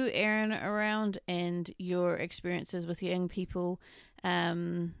you, Aaron, around and your experiences with young people,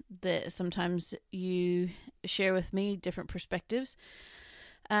 that sometimes you share with me different perspectives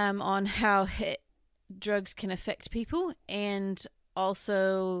on how drugs can affect people, and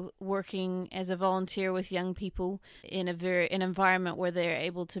also working as a volunteer with young people in an environment where they're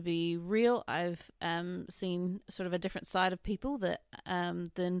able to be real. I've seen sort of a different side of people that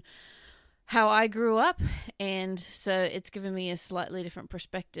than how I grew up, and so it's given me a slightly different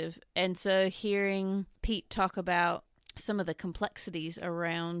perspective. And so hearing Pete talk about some of the complexities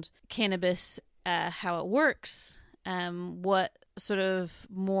around cannabis, how it works, what sort of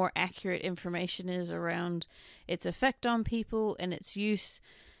more accurate information is around its effect on people and its use,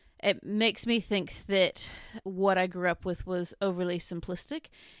 it makes me think that what I grew up with was overly simplistic,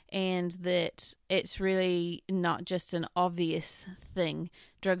 and that it's really not just an obvious thing.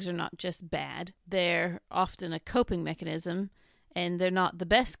 Drugs are not just bad. They're often a coping mechanism, and they're not the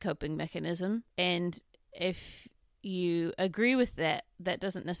best coping mechanism. And if you agree with that, that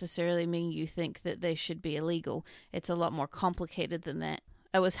doesn't necessarily mean you think that they should be illegal. It's a lot more complicated than that.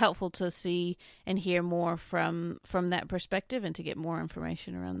 It was helpful to see and hear more from that perspective, and to get more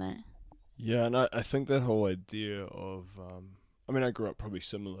information around that. Yeah, and I think that whole idea of, I mean, I grew up probably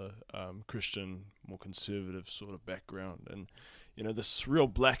similar, Christian, more conservative sort of background, and, you know, this real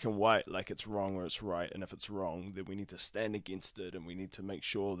black and white, like it's wrong or it's right, and if it's wrong, then we need to stand against it, and we need to make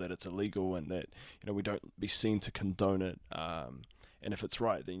sure that it's illegal, and that, you know, we don't be seen to condone it, and if it's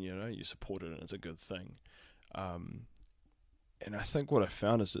right, then, you know, you support it, and it's a good thing. And I think what I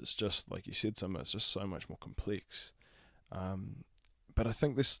found is it's just, like you said, Summer, it's just so much more complex. But I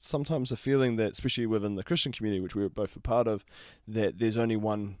think there's sometimes a feeling that, especially within the Christian community, which we were both a part of, that there's only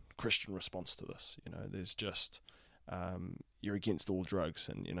one Christian response to this. You know, there's just, you're against all drugs,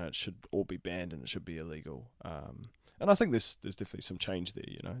 and, you know, it should all be banned and it should be illegal. And I think there's definitely some change there,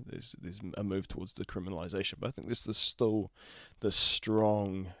 you know, there's a move towards decriminalisation, but I think there's still the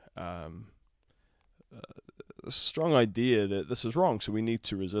strong idea that this is wrong, so we need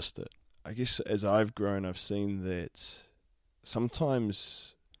to resist it. I guess as I've grown, I've seen that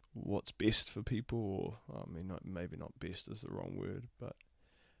sometimes what's best for people, or I mean, maybe not best is the wrong word, but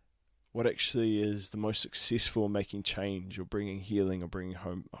what actually is the most successful in making change or bringing healing or bringing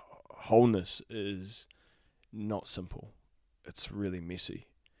home wholeness is not simple. It's really messy.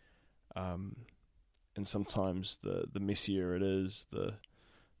 And sometimes the messier it is, the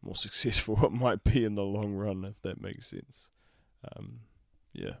more successful it might be in the long run, if that makes sense.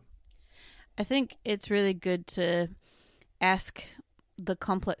 Yeah. I think it's really good to ask the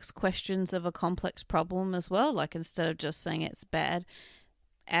complex questions of a complex problem as well. Like, instead of just saying it's bad,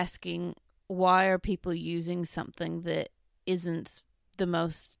 asking why are people using something that isn't the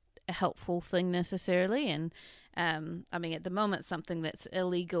most helpful thing necessarily. And I mean, at the moment, something that's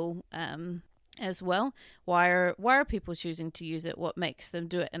illegal as well. Why are people choosing to use it? What makes them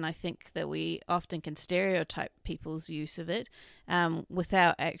do it? And I think that we often can stereotype people's use of it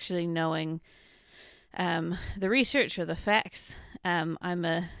without actually knowing the research or the facts. I'm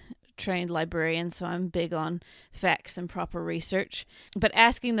a trained librarian, so I'm big on facts and proper research. But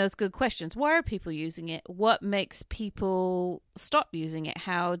asking those good questions: why are people using it? What makes people stop using it?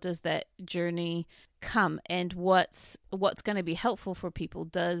 How does that journey come? And what's going to be helpful for people?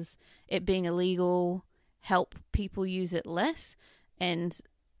 Does it being illegal help people use it less? And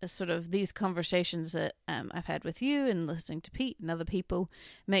sort of these conversations that I've had with you and listening to Pete and other people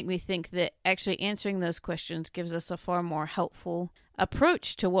make me think that actually answering those questions gives us a far more helpful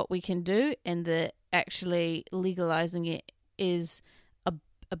approach to what we can do, and that actually legalizing it is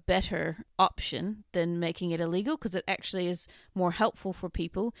a better option than making it illegal, because it actually is more helpful for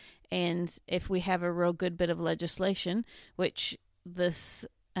people. And if we have a real good bit of legislation, which this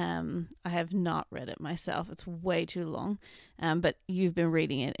I have not read it myself, it's way too long, but you've been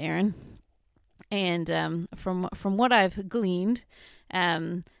reading it, Aaron, and from what I've gleaned,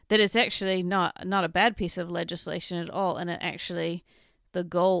 that it's actually not a bad piece of legislation at all, and it actually, the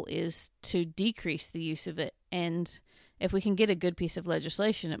goal is to decrease the use of it. And if we can get a good piece of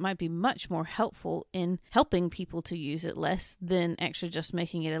legislation, it might be much more helpful in helping people to use it less than actually just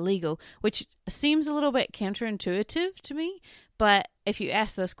making it illegal, which seems a little bit counterintuitive to me. But if you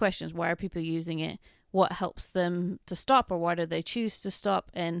ask those questions, why are people using it? What helps them to stop, or why do they choose to stop?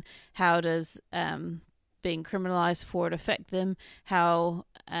 And how does being criminalized for it affect them? How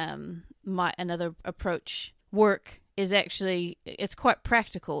might another approach work? Is actually, it's quite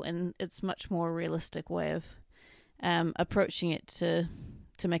practical, and it's much more realistic way of approaching it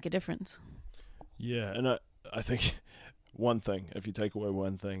to make a difference. Yeah, and I think one thing, if you take away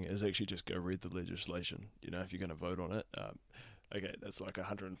one thing, is actually just go read the legislation. You know, if you're going to vote on it, Okay, that's like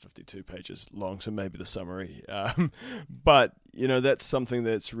 152 pages long, so maybe the summary. But, that's something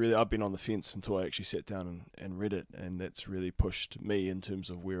that's really, I've been on the fence until I actually sat down and read it, and that's really pushed me in terms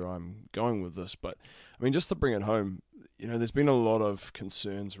of where I'm going with this. But, I mean, just to bring it home, there's been a lot of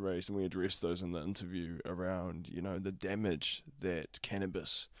concerns raised, and we addressed those in the interview around, the damage that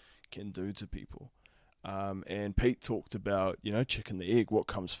cannabis can do to people. And Pete talked about, chicken the egg, what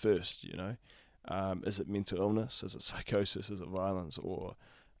comes first, is it mental illness? Is it psychosis? Is it violence? Or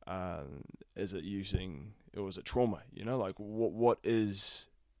is it trauma? Like what is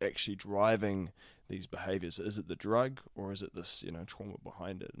actually driving these behaviors? Is it the drug, or is it this, trauma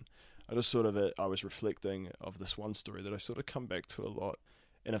behind it? And I was reflecting of this one story that I sort of come back to a lot,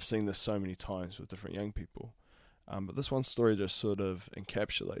 and I've seen this so many times with different young people. But this one story just sort of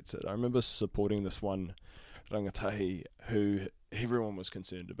encapsulates it. I remember supporting this one rangatahi who everyone was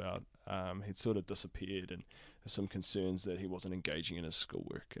concerned about. He'd sort of disappeared, and there's some concerns that he wasn't engaging in his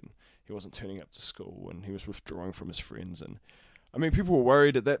schoolwork, and he wasn't turning up to school, and he was withdrawing from his friends. And I mean, people were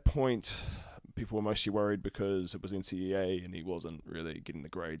worried at that point. People were mostly worried because it was NCEA and he wasn't really getting the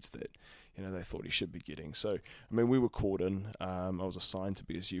grades that they thought he should be getting. So I mean, we were called in. I was assigned to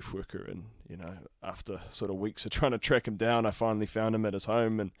be his youth worker, and after sort of weeks of trying to track him down, I finally found him at his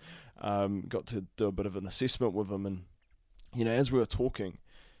home and got to do a bit of an assessment with him. And as we were talking,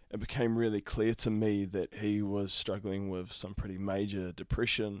 it became really clear to me that he was struggling with some pretty major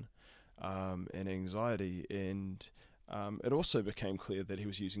depression and anxiety, and it also became clear that he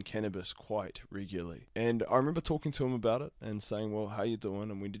was using cannabis quite regularly. And I remember talking to him about it and saying, well, how you doing,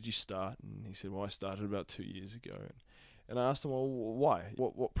 and when did you start? And he said, well, I started about 2 years ago. And I asked him, well, why?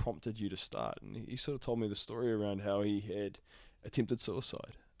 What prompted you to start? And he sort of told me the story around how he had attempted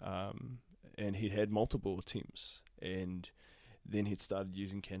suicide, and he'd had multiple attempts, and then he'd started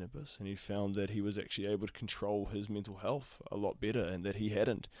using cannabis, and he found that he was actually able to control his mental health a lot better, and that he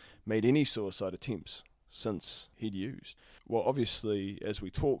hadn't made any suicide attempts since he'd used. Well, obviously, as we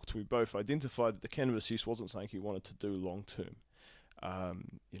talked, we both identified that the cannabis use wasn't something he wanted to do long term.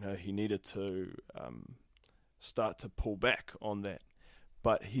 He needed to start to pull back on that,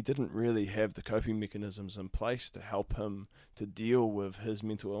 but he didn't really have the coping mechanisms in place to help him to deal with his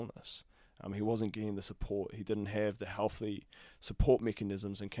mental illness. He wasn't getting the support. He didn't have the healthy support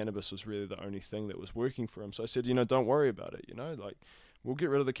mechanisms, and cannabis was really the only thing that was working for him. So I said, don't worry about it. We'll get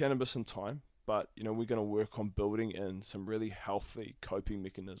rid of the cannabis in time, but we're going to work on building in some really healthy coping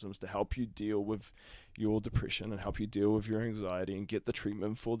mechanisms to help you deal with your depression and help you deal with your anxiety and get the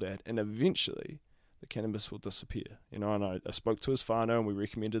treatment for that. And eventually, the cannabis will disappear. And I spoke to his whānau, and we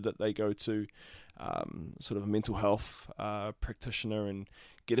recommended that they go to sort of a mental health practitioner and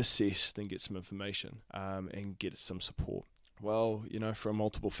get assessed and get some information and get some support. Well, from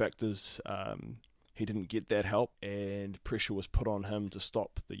multiple factors, he didn't get that help, and pressure was put on him to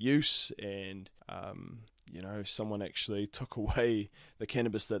stop the use, and someone actually took away the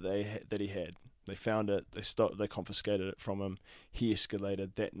cannabis that he had. They found it, they confiscated it from him. He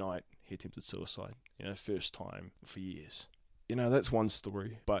escalated that night. He attempted suicide, first time for years. That's one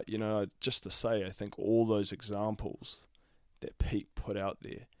story, but just to say, I think all those examples that Pete put out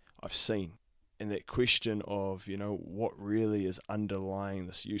there, I've seen. And that question of, what really is underlying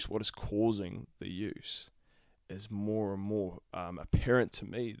this use, what is causing the use, is more and more apparent to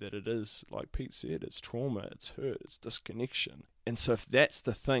me that it is, like Pete said, it's trauma, it's hurt, it's disconnection. And so if that's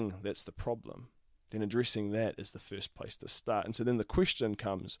the thing, that's the problem, then addressing that is the first place to start. And so then the question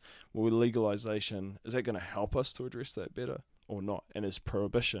comes, well, legalization, is that going to help us to address that better or not? And is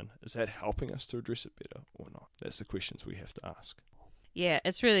prohibition, is that helping us to address it better or not? That's the questions we have to ask. Yeah,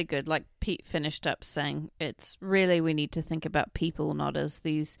 it's really good. Like Pete finished up saying, it's really, we need to think about people not as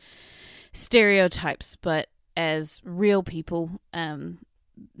these stereotypes, but as real people.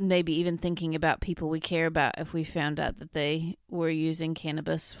 Maybe even thinking about people we care about. If we found out that they were using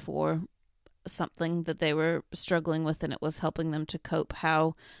cannabis for something that they were struggling with and it was helping them to cope,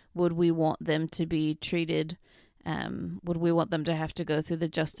 how would we want them to be treated? Would we want them to have to go through the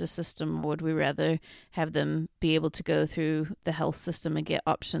justice system, or would we rather have them be able to go through the health system and get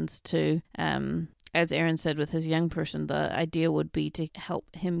options to, as Aaron said with his young person, the idea would be to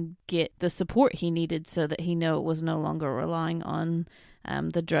help him get the support he needed so that he was no longer relying on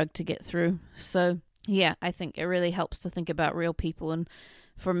the drug to get through. So yeah, I think it really helps to think about real people. And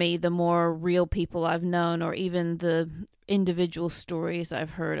for me, the more real people I've known, or even the individual stories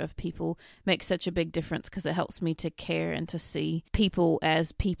I've heard of people, make such a big difference, because it helps me to care and to see people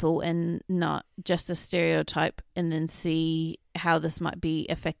as people and not just a stereotype, and then see how this might be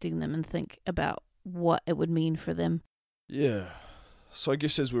affecting them and think about what it would mean for them. Yeah. So I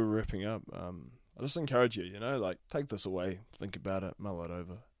guess as we're wrapping up, I just encourage you, like, take this away, think about it, mull it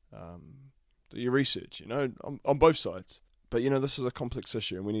over, do your research, on both sides. But, this is a complex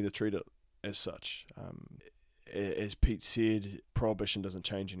issue and we need to treat it as such. As Pete said, prohibition doesn't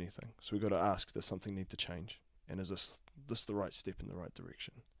change anything. So we've got to ask, does something need to change? And is this the right step in the right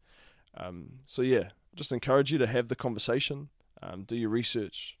direction? So yeah, just encourage you to have the conversation, do your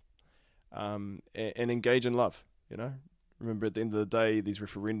research, and engage in love, Remember, at the end of the day, these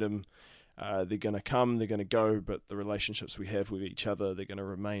referendum, they're going to come, they're going to go, but the relationships we have with each other, they're going to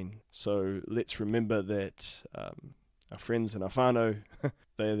remain. So let's remember that our friends and our whānau,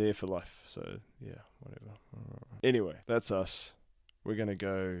 they're there for life. So yeah, whatever. Anyway, that's us. We're going to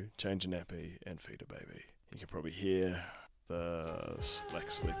go change a nappy and feed a baby. You can probably hear the slack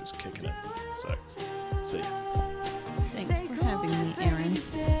sleepers kicking in. So, see ya. Thanks for having me, Aaron.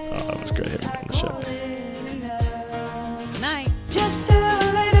 Oh, it was great having you on the show. Night. Just do a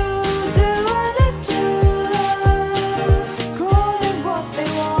little, call it what they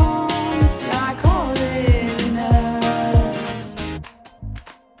want, I call it enough.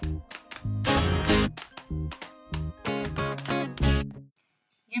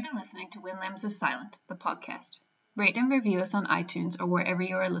 You've been listening to When Lambs Are Silent, the podcast. Rate and review us on iTunes or wherever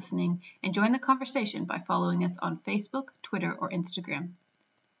you are listening, and join the conversation by following us on Facebook, Twitter, or Instagram.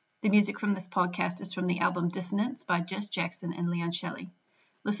 The music from this podcast is from the album Dissonance by Jess Jackson and Leon Shelley.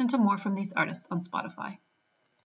 Listen to more from these artists on Spotify.